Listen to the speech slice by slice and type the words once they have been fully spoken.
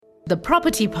The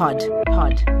Property Pod.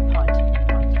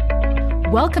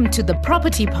 Welcome to The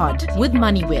Property Pod with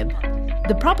MoneyWeb.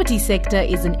 The property sector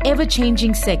is an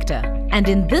ever-changing sector, and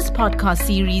in this podcast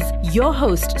series, your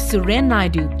host, Suren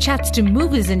Naidu, chats to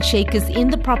movers and shakers in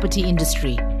the property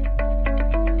industry.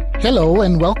 Hello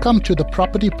and welcome to The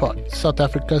Property Pod, South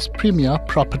Africa's premier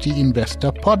property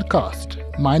investor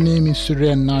podcast. My name is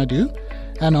Suren Naidu,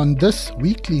 and on this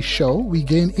weekly show, we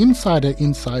gain insider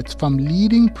insights from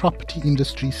leading property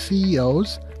industry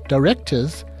CEOs,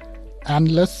 directors,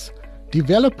 analysts,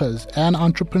 developers, and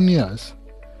entrepreneurs.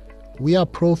 We are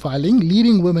profiling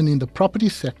leading women in the property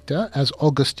sector as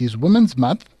August is Women's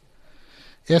Month.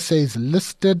 SA's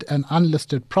listed and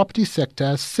unlisted property sector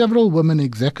has several women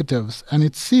executives, and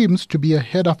it seems to be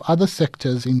ahead of other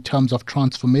sectors in terms of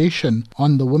transformation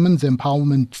on the women's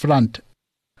empowerment front.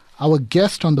 Our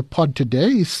guest on the pod today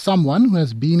is someone who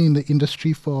has been in the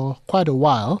industry for quite a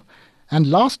while,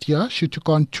 and last year she took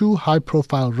on two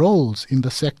high-profile roles in the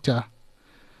sector.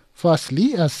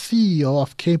 Firstly, as CEO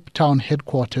of Cape Town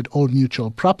headquartered Old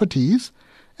Mutual Properties,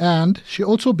 and she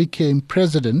also became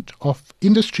president of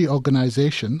industry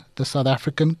organization, the South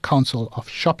African Council of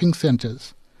Shopping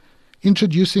Centres.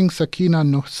 Introducing Sakina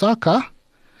Nosarka.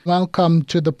 Welcome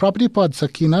to the Property Pod,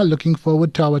 Sakina. Looking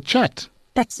forward to our chat.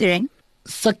 Thanks, Suren.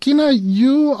 Sakina,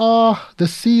 you are the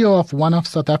CEO of one of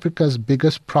South Africa's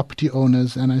biggest property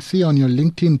owners, and I see on your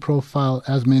LinkedIn profile,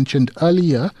 as mentioned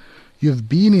earlier, you've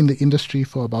been in the industry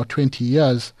for about 20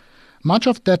 years. Much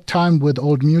of that time with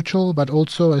Old Mutual, but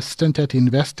also a stint at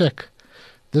Investec.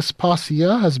 This past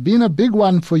year has been a big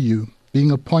one for you,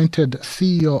 being appointed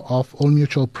CEO of Old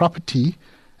Mutual Property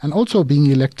and also being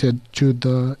elected to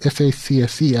the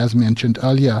SACSE, as mentioned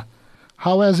earlier.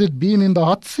 How has it been in the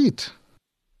hot seat?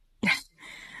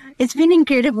 It's been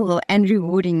incredible and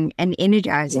rewarding and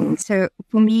energizing. So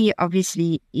for me,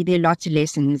 obviously, there are lots of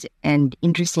lessons and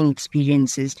interesting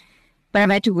experiences, but I've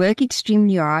had to work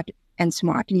extremely hard and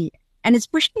smartly, and it's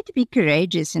pushed me to be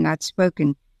courageous and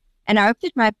outspoken. And I hope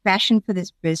that my passion for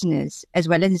this business, as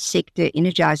well as the sector,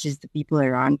 energizes the people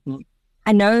around me.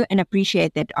 I know and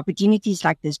appreciate that opportunities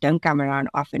like this don't come around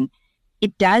often.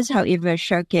 It does, however,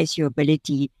 showcase your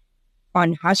ability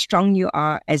on how strong you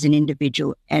are as an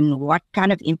individual and what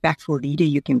kind of impactful leader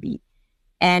you can be.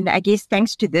 And I guess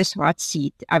thanks to this hot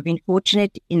seat, I've been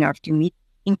fortunate enough to meet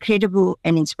incredible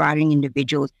and inspiring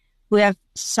individuals who have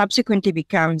subsequently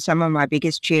become some of my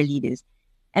biggest cheerleaders.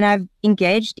 And I've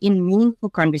engaged in meaningful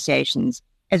conversations,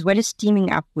 as well as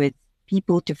teaming up with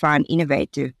people to find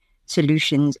innovative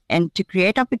solutions and to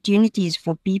create opportunities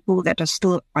for people that are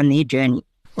still on their journey.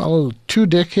 Well, 2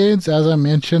 decades, as I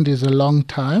mentioned, is a long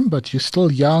time, but you're still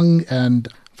young. And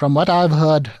from what I've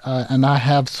heard, and I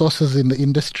have sources in the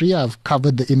industry, I've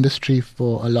covered the industry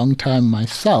for a long time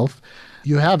myself,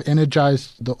 you have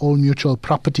energized the Old Mutual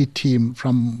Property team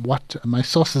from what my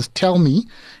sources tell me,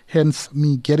 hence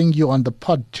me getting you on the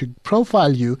pod to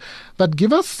profile you. But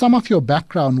give us some of your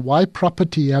background. Why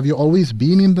property? Have you always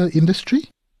been in the industry?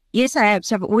 Yes, I have.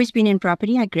 So I've always been in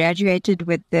property. I graduated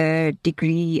with the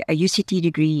degree, a UCT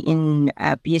degree in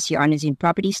BSc Honours in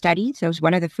Property Studies. So I was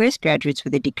one of the first graduates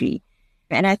with a degree.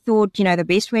 And I thought, the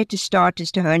best way to start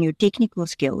is to hone your technical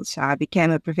skills. So I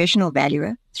became a professional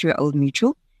valuer through Old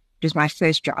Mutual. It was my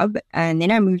first job. And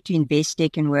then I moved to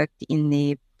Investec and worked in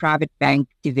the private bank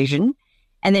division.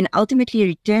 And then ultimately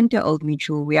returned to Old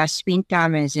Mutual, where I spent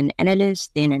time as an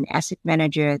analyst, then an asset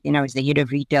manager, then I was the head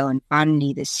of retail, and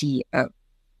finally the CEO.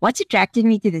 What's attracted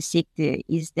me to the sector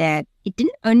is that it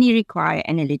didn't only require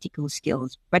analytical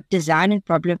skills, but design and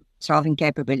problem-solving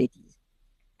capabilities.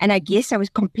 And I guess I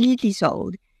was completely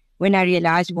sold when I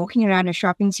realized walking around a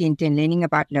shopping center and learning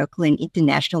about local and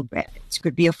international brands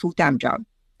could be a full-time job.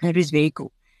 It was very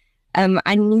cool.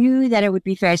 I knew that I would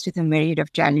be faced with a myriad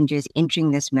of challenges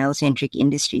entering this male-centric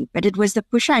industry, but it was the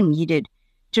push I needed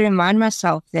to remind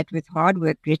myself that with hard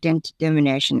work, grit, and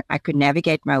determination, I could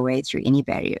navigate my way through any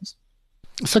barriers.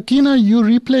 Sakina, you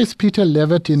replaced Peter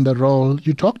Levitt in the role.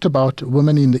 You talked about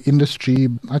women in the industry.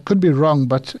 I could be wrong,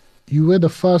 but you were the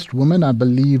first woman, I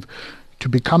believe, to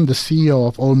become the CEO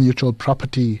of Old Mutual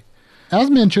Property.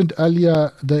 As mentioned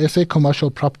earlier, the SA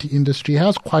commercial property industry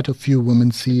has quite a few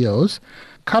women CEOs.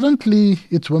 Currently,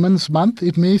 it's Women's Month.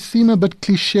 It may seem a bit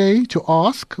cliche to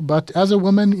ask, but as a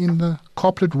woman in the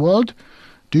corporate world,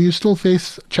 do you still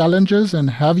face challenges, and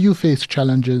have you faced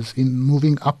challenges in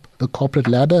moving up the corporate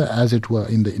ladder, as it were,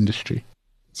 in the industry?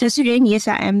 So, Suren, yes,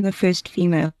 I am the first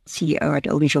female CEO at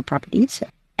Old Mutual Properties.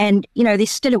 And, there's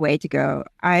still a way to go.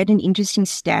 I had an interesting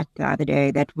stat the other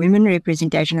day that women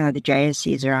representation of the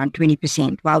JSE is around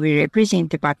 20%, while we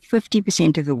represent about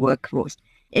 50% of the workforce.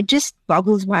 it just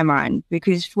boggles my mind,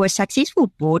 because for a successful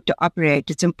board to operate,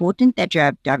 it's important that you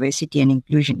have diversity and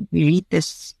inclusion. We read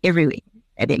this everywhere.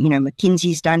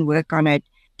 McKinsey's done work on it,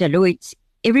 Deloitte's,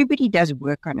 everybody does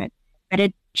work on it, but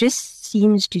it just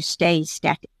seems to stay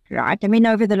static, right? I mean,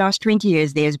 over the last 20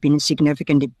 years, there's been a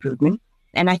significant improvement.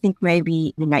 And I think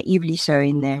maybe naively so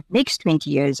in the next 20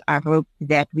 years, I hope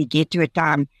that we get to a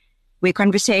time where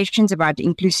conversations about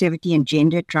inclusivity and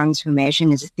gender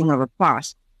transformation is a thing of the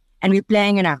past. And we're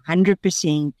playing in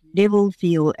 100% level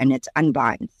field and it's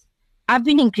unbiased. I've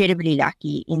been incredibly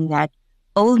lucky in that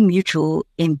Old Mutual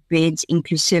embeds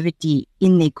inclusivity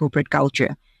in their corporate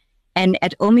culture. And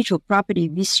at Old Mutual Property,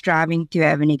 we're striving to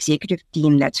have an executive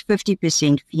team that's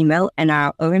 50% female, and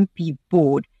our OMP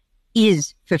board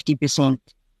is 50%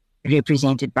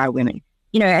 represented by women.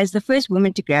 As the first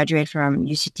woman to graduate from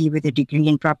UCT with a degree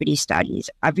in property studies,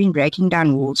 I've been breaking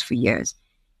down walls for years.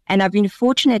 And I've been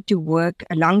fortunate to work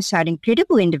alongside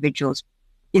incredible individuals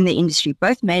in the industry,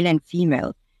 both male and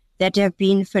female, that have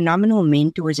been phenomenal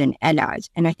mentors and allies.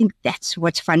 And I think that's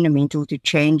what's fundamental to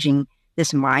changing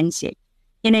this mindset.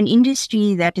 In an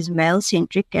industry that is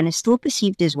male-centric and is still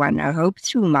perceived as one, I hope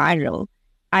through my role,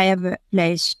 I have a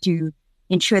place to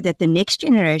ensure that the next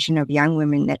generation of young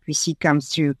women that we see comes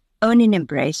through own and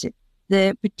embrace it.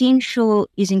 The potential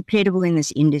is incredible in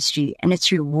this industry, and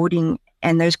it's rewarding,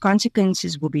 and those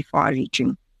consequences will be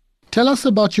far-reaching. Tell us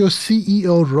about your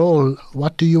CEO role.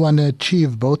 What do you want to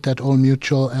achieve both at Old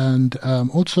Mutual and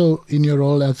also in your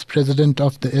role as president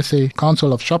of the SA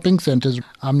Council of Shopping Centres?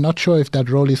 I'm not sure if that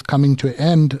role is coming to an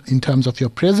end in terms of your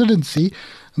presidency,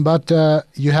 but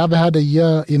you have had a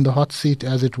year in the hot seat,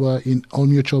 as it were, in Old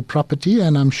Mutual Property,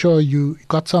 and I'm sure you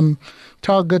got some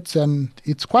targets, and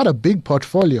it's quite a big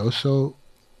portfolio. So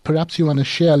perhaps you want to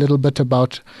share a little bit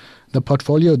about the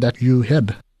portfolio that you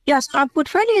had. Yes, our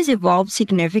portfolio has evolved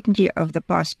significantly over the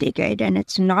past decade, and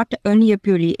it's not only a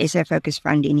purely SA-focused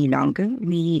fund any longer.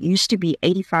 We used to be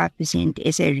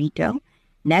 85% SA retail.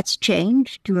 That's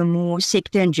changed to a more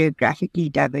sector and geographically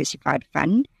diversified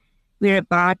fund. We're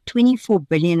about 24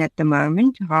 billion at the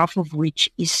moment, half of which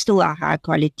is still our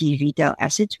high-quality retail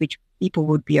assets, which people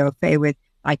would be okay with,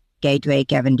 like Gateway,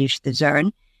 Cavendish, The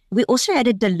Zone. We also had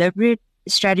a deliberate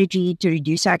strategy to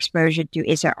reduce our exposure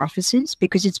to SA offices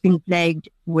because it's been plagued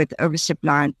with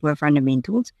oversupply and poor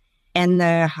fundamentals, and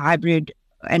the hybrid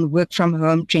and work from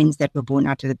home trends that were born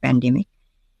out of the pandemic.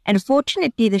 And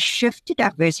fortunately, the shift to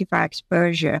diversify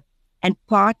exposure and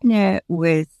partner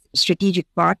with strategic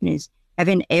partners have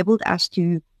enabled us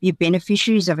to be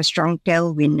beneficiaries of a strong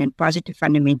tailwind and positive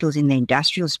fundamentals in the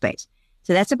industrial space.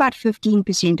 So that's about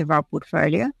 15% of our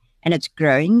portfolio. And it's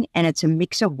growing, and it's a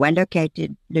mix of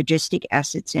well-located logistic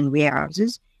assets and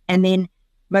warehouses. And then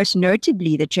most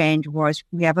notably, the change was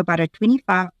we have about a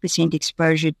 25%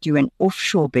 exposure to an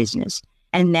offshore business.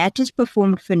 And that has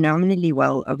performed phenomenally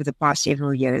well over the past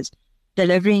several years,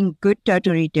 delivering good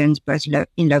total returns both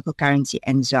in local currency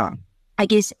and ZAR. I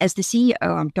guess as the CEO,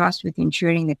 I'm tasked with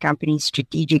ensuring the company's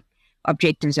strategic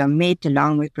objectives are met,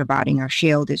 along with providing our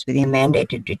shareholders with their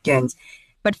mandated returns.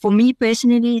 But for me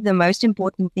personally, the most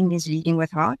important thing is leading with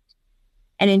heart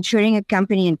and ensuring a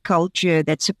company and culture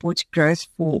that supports growth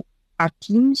for our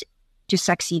teams to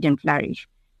succeed and flourish.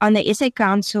 On the SA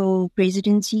Council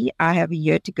presidency, I have a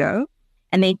year to go.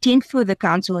 And the intent for the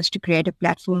council is to create a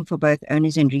platform for both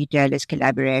owners and retailers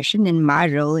collaboration. And my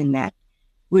role in that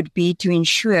would be to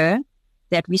ensure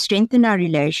that we strengthen our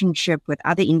relationship with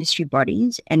other industry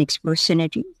bodies and explore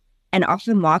synergies and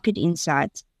offer market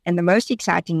insights. And the most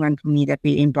exciting one for me that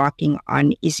we're embarking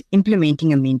on is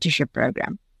implementing a mentorship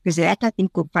program, because that, I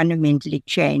think, will fundamentally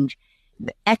change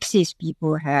the access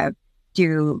people have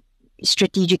to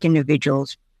strategic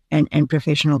individuals and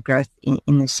professional growth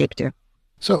in the sector.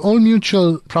 So Old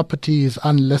Mutual Property is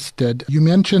unlisted. You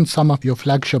mentioned some of your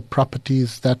flagship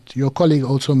properties that your colleague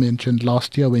also mentioned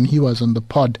last year when he was on the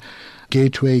pod.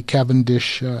 Gateway,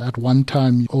 Cavendish. At one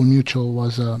time, Old Mutual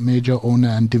was a major owner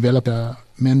and developed a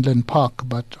Menlyn Park,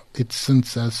 but it's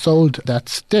since sold that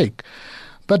stake.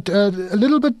 But a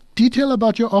little bit detail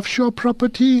about your offshore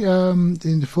property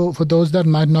for those that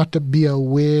might not be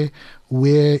aware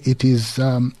where it is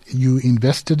you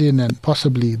invested in and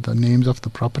possibly the names of the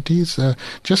properties,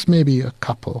 just maybe a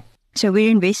couple. So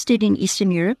we're invested in Eastern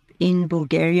Europe, in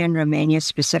Bulgaria and Romania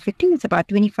specifically. It's about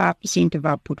 25% of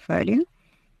our portfolio.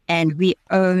 And we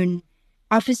own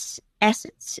office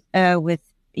assets with,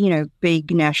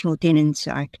 big national tenants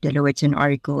like Deloitte and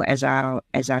Oracle as our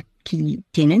key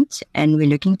tenants. And we're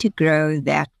looking to grow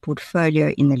that portfolio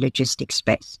in the logistics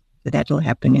space. So that will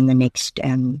happen in the next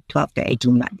 12 to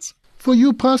 18 months. For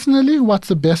you personally, what's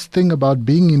the best thing about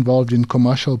being involved in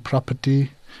commercial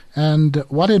property? And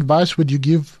what advice would you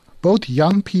give both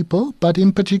young people, but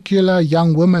in particular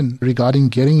young women, regarding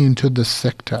getting into this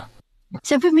sector?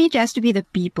 So for me, it has to be the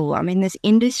people. I mean, this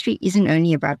industry isn't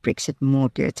only about bricks and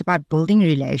mortar. It's about building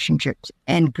relationships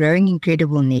and growing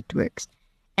incredible networks.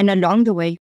 And along the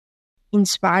way,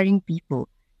 inspiring people,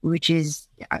 which is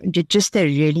just a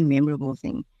really memorable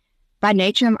thing. By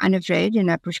nature, I'm unafraid and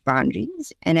I push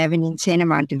boundaries and have an insane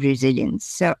amount of resilience.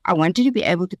 So I wanted to be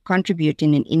able to contribute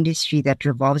in an industry that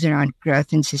revolves around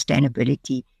growth and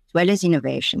sustainability, as well as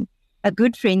innovation. A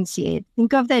good friend said,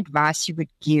 think of the advice you would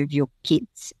give your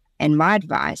kids. And my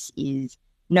advice is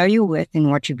know your worth and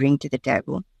what you bring to the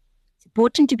table. It's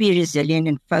important to be resilient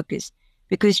and focused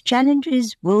because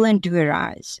challenges will and do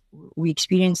arise. We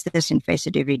experience this and face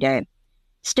it every day.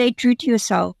 Stay true to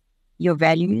yourself, your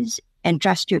values, and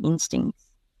trust your instincts.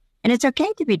 And it's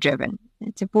okay to be driven.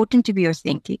 It's important to be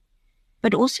authentic,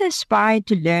 but also aspire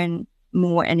to learn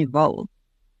more and evolve.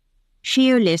 Share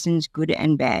your lessons, good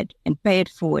and bad, and pay it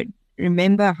forward.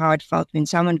 Remember how it felt when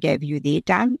someone gave you their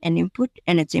time and input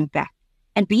and its impact.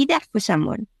 And be that for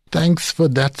someone. Thanks for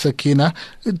that, Sakina.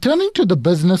 Turning to the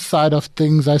business side of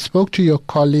things, I spoke to your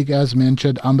colleague, as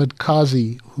mentioned, Ahmed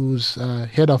Kazi, who's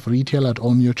head of retail at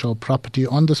Old Mutual Property,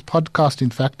 on this podcast, in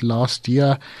fact, last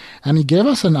year. And he gave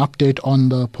us an update on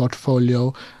the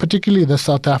portfolio, particularly the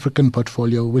South African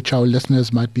portfolio, which our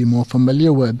listeners might be more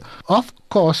familiar with. Of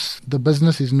course, the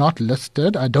business is not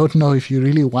listed. I don't know if you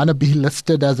really want to be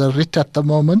listed as a REIT at the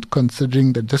moment,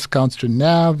 considering the discounts to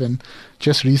NAV. And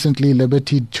just recently,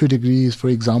 Liberty 2 Degrees, for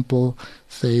example,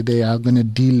 say they are going to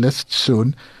delist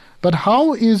soon. But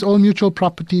how is Old Mutual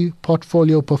Property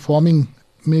portfolio performing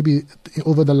maybe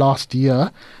over the last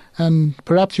year? And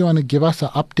perhaps you want to give us an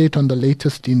update on the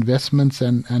latest investments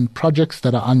and projects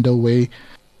that are underway.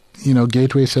 You know,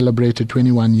 Gateway celebrated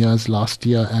 21 years last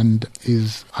year and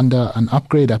is under an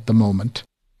upgrade at the moment.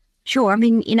 Sure. I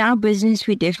mean, in our business,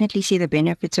 we definitely see the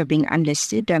benefits of being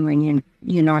unlisted. I mean,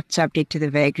 you're not subject to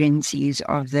the vagrancies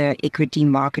of the equity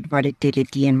market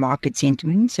volatility and market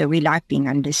sentiment. So we like being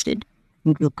unlisted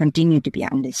and will continue to be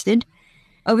unlisted.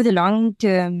 Over the long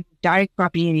term, direct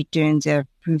property returns have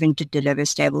proven to deliver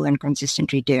stable and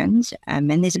consistent returns.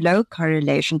 And there's a low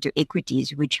correlation to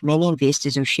equities, which many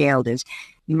investors or shareholders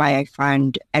might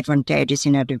find advantageous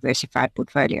in a diversified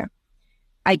portfolio.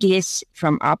 I guess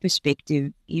from our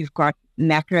perspective, you've got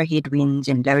macro headwinds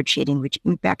and load shedding, which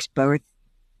impacts both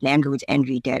landlords and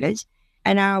retailers.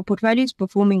 And our portfolio is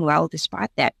performing well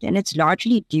despite that. And it's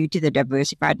largely due to the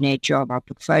diversified nature of our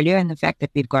portfolio and the fact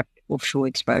that we've got offshore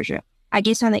exposure. I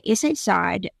guess on the SA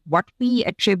side, what we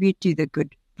attribute to the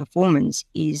good performance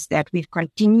is that we've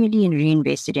continually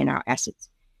reinvested in our assets.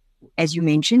 As you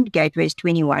mentioned, Gateway is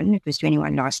 21. It was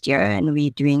 21 last year, and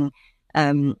we're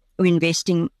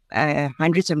investing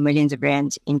hundreds of millions of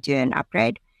rands into an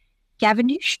upgrade.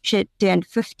 Cavendish turned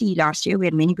 50 last year. We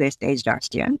had many birthdays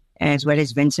last year, as well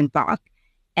as Vincent Park.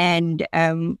 And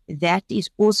that is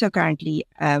also currently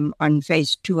on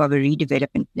phase 2 of a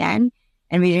redevelopment plan.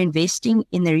 And we're investing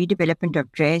in the redevelopment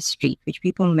of Dreyer Street, which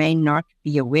people may not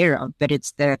be aware of, but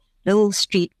it's the little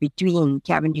street between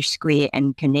Cavendish Square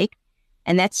and Connect.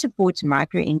 And that supports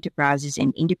micro enterprises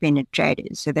and independent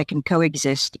traders so they can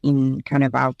coexist in kind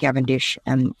of our Cavendish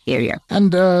area.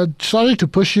 And sorry to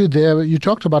push you there. You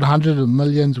talked about hundreds of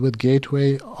millions with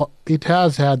Gateway. It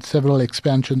has had several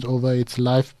expansions over its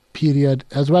life period,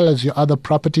 as well as your other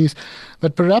properties.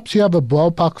 But perhaps you have a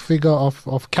ballpark figure of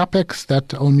capex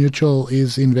that Old Mutual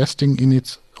is investing in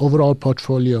its overall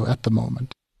portfolio at the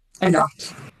moment. A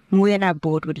lot. More than our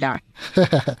board would like.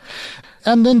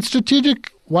 And then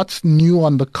strategic, what's new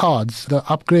on the cards? The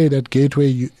upgrade at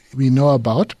Gateway we know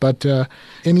about, but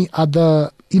any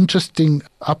other interesting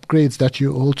upgrades that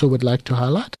you also would like to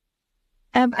highlight?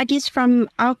 I guess from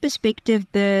our perspective,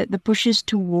 the pushes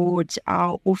towards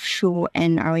our offshore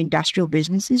and our industrial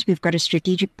businesses, we've got a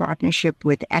strategic partnership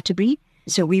with Atterbury.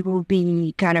 So we will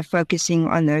be kind of focusing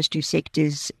on those two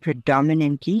sectors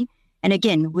predominantly. And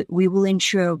again, we will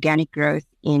ensure organic growth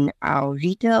in our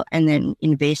retail and then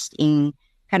invest in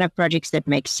kind of projects that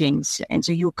make sense. And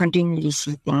so you'll continually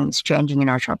see things changing in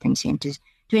our shopping centers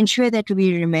to ensure that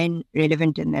we remain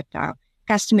relevant and that our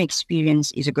customer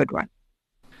experience is a good one.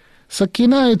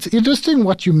 Sakina, it's interesting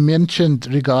what you mentioned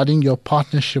regarding your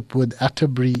partnership with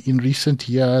Atterbury in recent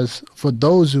years. For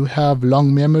those who have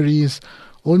long memories,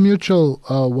 Old Mutual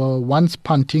were once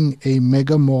punting a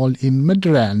mega mall in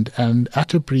Midrand, and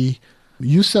Atterbury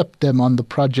usurped them on the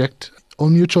project.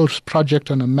 Old Mutual's project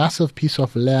on a massive piece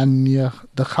of land near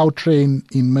the Gautrain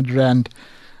in Midrand.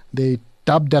 They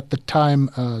dubbed at the time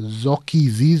Zoki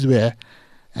Zizwe,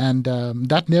 and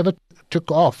that never took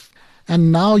off.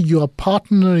 And now you are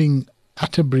partnering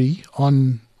Atterbury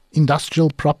on industrial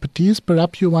properties.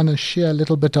 Perhaps you want to share a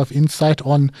little bit of insight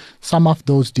on some of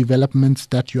those developments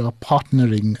that you are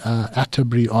partnering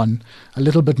Atterbury on. A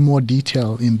little bit more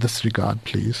detail in this regard,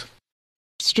 please.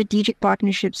 Strategic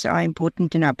partnerships are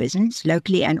important in our business,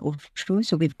 locally and offshore.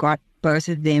 So we've got both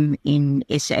of them in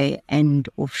SA and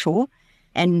offshore.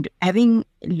 And having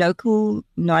local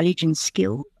knowledge and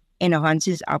skill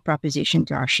enhances our proposition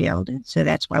to our shareholders. So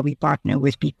that's why we partner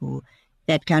with people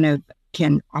that kind of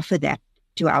can offer that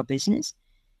to our business.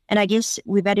 And I guess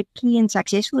we've had a key and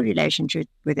successful relationship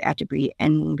with Atterbury,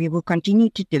 and we will continue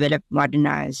to develop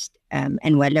modernized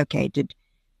and well-located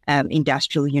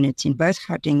industrial units in both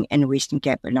Gauteng and Western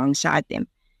Cape alongside them.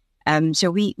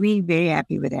 So we're very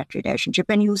happy with that relationship,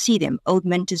 and you'll see them. Old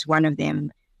Mint is one of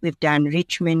them. We've done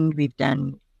Richmond, we've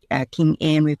done King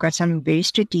Air, and we've got some very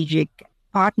strategic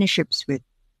partnerships with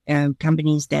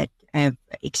companies that have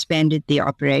expanded their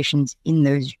operations in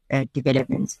those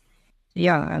developments.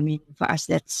 Yeah, I mean, for us,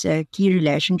 that's a key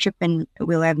relationship, and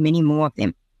we'll have many more of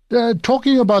them.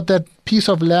 Talking about that piece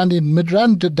of land in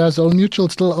Midrand, does Old Mutual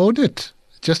still own it?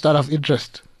 Just out of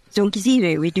interest.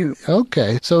 We do.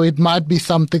 Okay, so it might be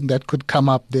something that could come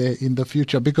up there in the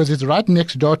future because it's right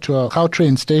next door to a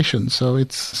Gautrain station, so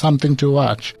it's something to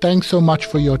watch. Thanks so much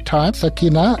for your time,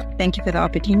 Sakina. Thank you for the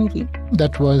opportunity.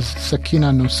 That was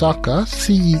Sakina Nosarka,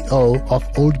 CEO of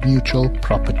Old Mutual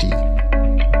Property.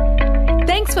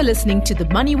 Thanks for listening to the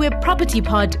MoneyWeb Property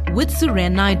Pod with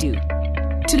Suren Naidu.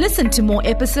 To listen to more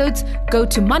episodes, go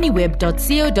to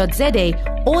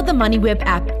moneyweb.co.za or the MoneyWeb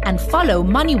app and follow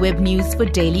MoneyWeb News for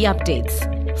daily updates.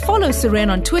 Follow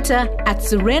Suren on Twitter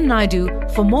 @Suren Naidu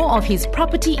for more of his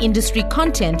property industry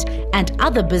content and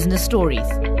other business stories.